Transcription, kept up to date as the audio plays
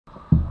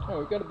Oh,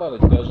 we've got about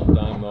a dozen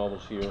dime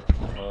novels here.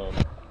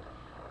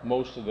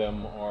 Most of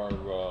them are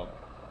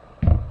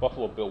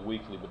Buffalo Bill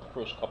Weekly, but the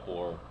first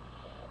couple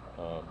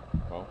are,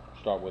 well,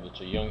 start with, it's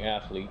a Young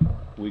Athlete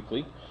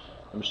Weekly,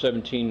 number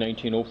 17,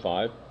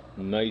 1905.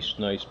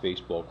 Nice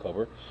baseball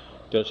cover.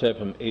 Does have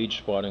some age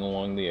spotting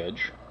along the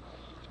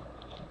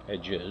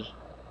edges.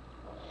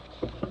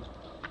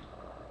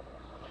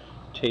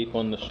 Tape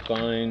on the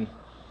spine,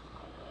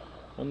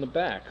 on the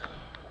back.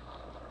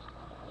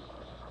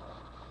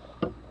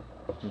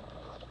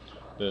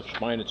 The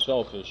spine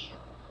itself is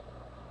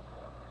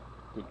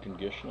good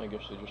condition. I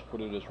guess they just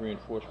put it as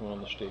reinforcement on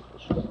the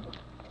staples.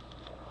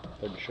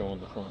 Doesn't show on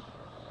the front.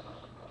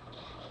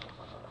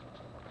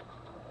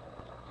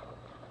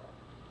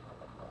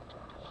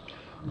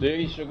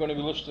 These are going to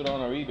be listed on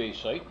our eBay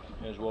site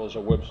as well as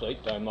our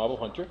website, Dime Novel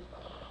Hunter.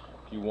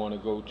 If you want to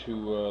go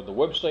to the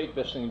website,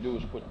 best thing to do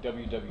is put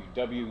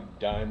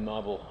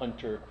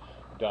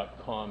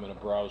www.dimenovelhunter.com in a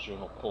browser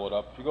and it'll pull it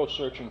up. If you go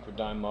searching for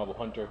Dime Novel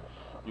Hunter,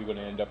 you're going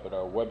to end up at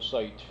our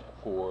website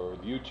for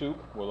YouTube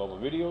with all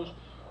the videos,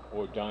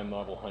 or Dime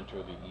Novel Hunter,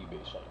 the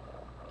eBay site.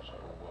 So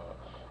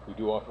we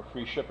do offer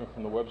free shipping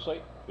from the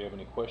website. If you have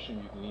any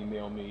questions, you can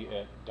email me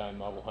at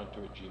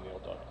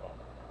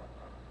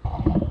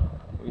dimenovelhunter@gmail.com.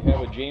 We have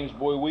a James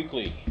Boy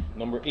Weekly,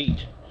 number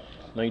 8,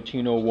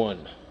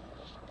 1901,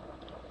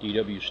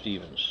 D.W.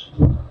 Stevens.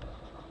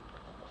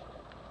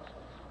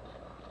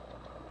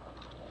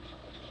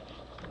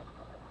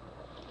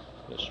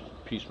 This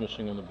piece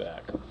missing on the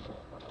back.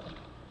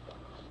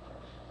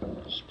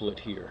 Split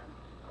here.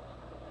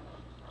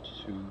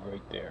 2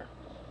 right there.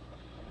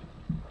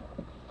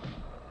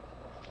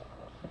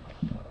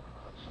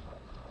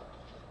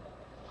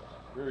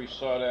 Very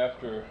sought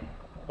after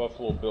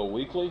Buffalo Bill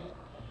Weekly.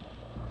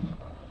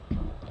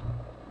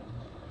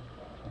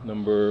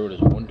 Number, what is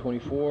it,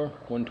 124?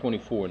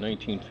 124,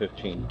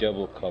 1915,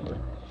 Devil cover.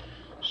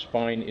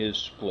 Spine is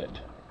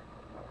split.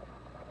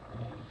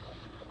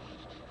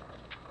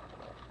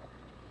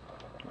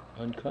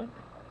 Uncut?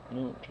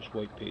 No, just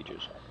white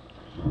pages.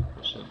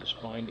 I said the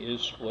spine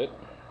is split.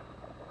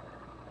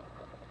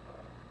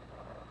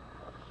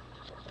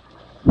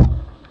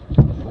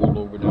 Fold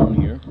over down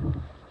here.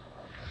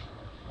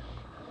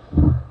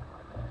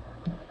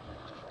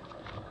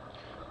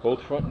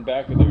 Both front and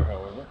back are there,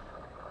 however.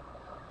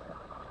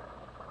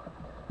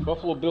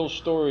 Buffalo Bill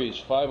Stories,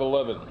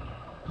 511.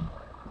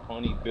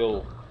 Pawnee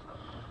Bill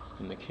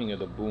and the King of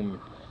the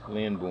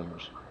Land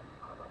Boomers,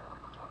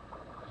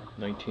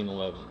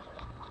 1911.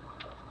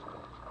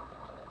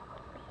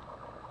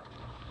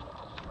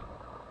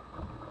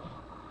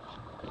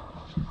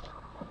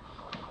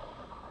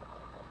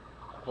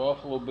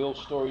 Buffalo Bill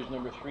Stories,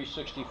 number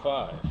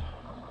 365.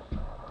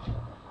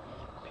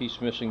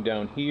 Piece missing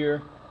down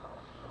here.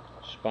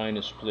 Spine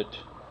is split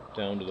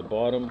down to the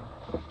bottom.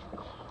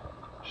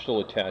 Still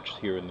attached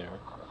here and there.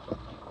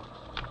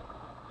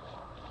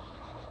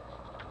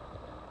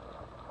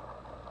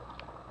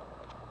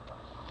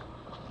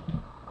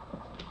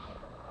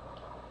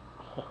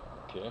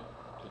 Okay,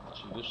 didn't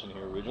see this in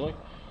here originally.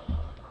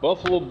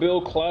 Buffalo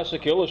Bill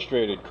Classic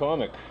Illustrated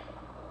comic,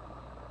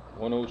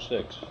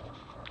 106.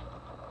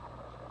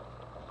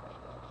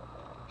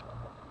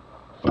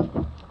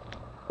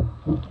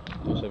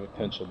 Does have a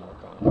pencil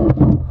mark on it.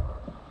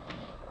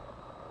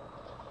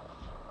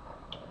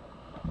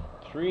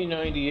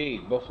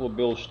 398, Buffalo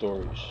Bill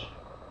Stories.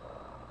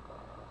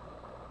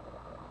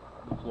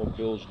 Buffalo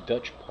Bill's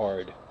Dutch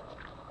Pard.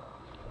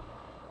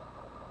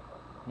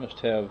 Must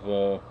have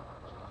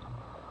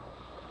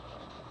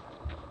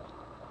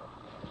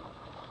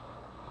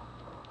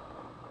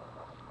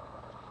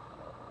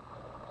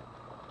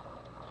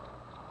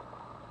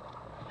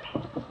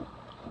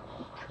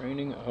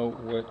training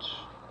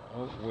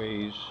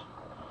outweighs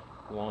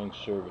long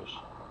service.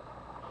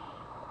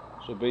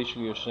 So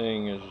basically you're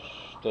saying is,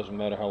 doesn't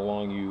matter how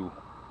long you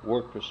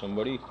work for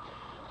somebody,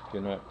 if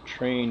you're not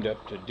trained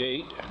up to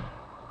date,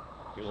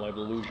 you're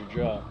liable to lose your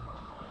job.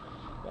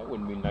 That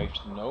wouldn't be nice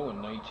to know in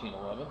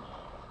 1911.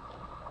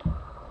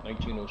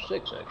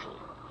 1906 actually.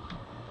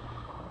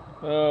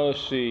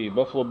 Let's see,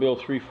 Buffalo Bill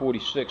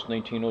 346,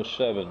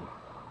 1907.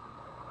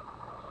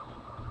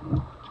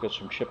 It's got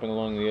some chipping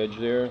along the edge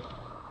there.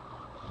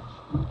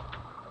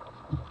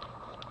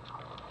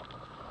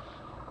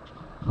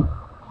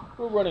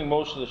 We're running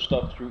most of the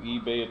stuff through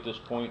eBay at this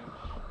point,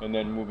 and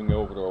then moving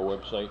over to our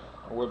website.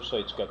 Our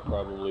website's got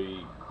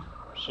probably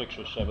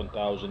 6,000 or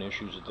 7,000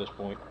 issues at this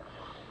point.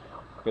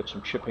 Got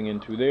some chipping in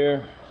through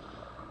there.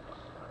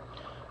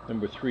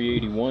 Number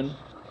 381.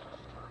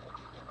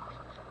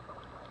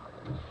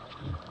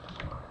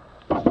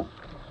 Got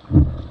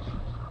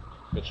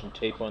some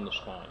tape on the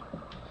spine.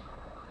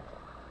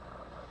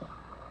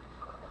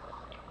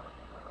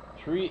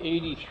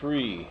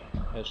 383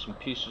 has some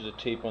pieces of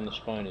tape on the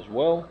spine as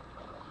well.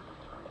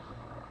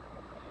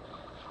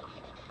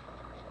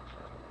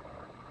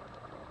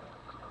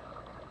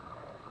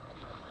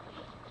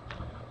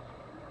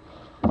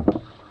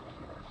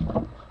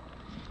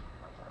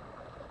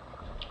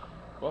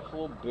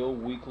 Buffalo Bill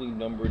Weekly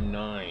number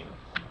 9.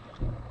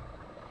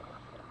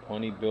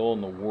 Bonnie Bill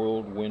and the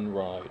Whirlwind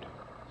Ride.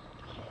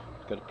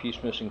 It's got a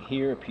piece missing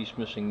here, a piece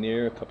missing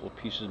there, a couple of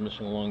pieces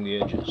missing along the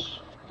edges.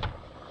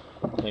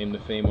 Claim to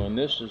fame on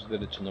this is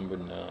that it's number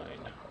 9.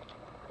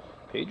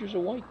 Pages are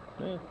white,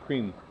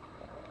 cream.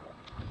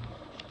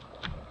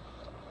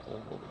 We'll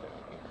go down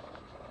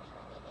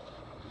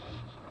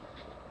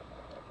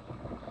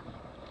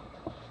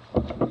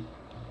here.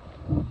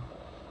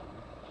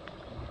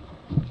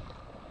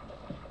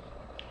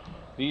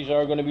 These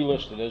are going to be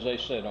listed, as I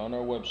said, on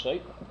our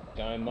website,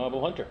 Dime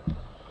Novel Hunter.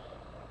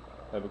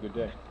 Have a good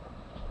day.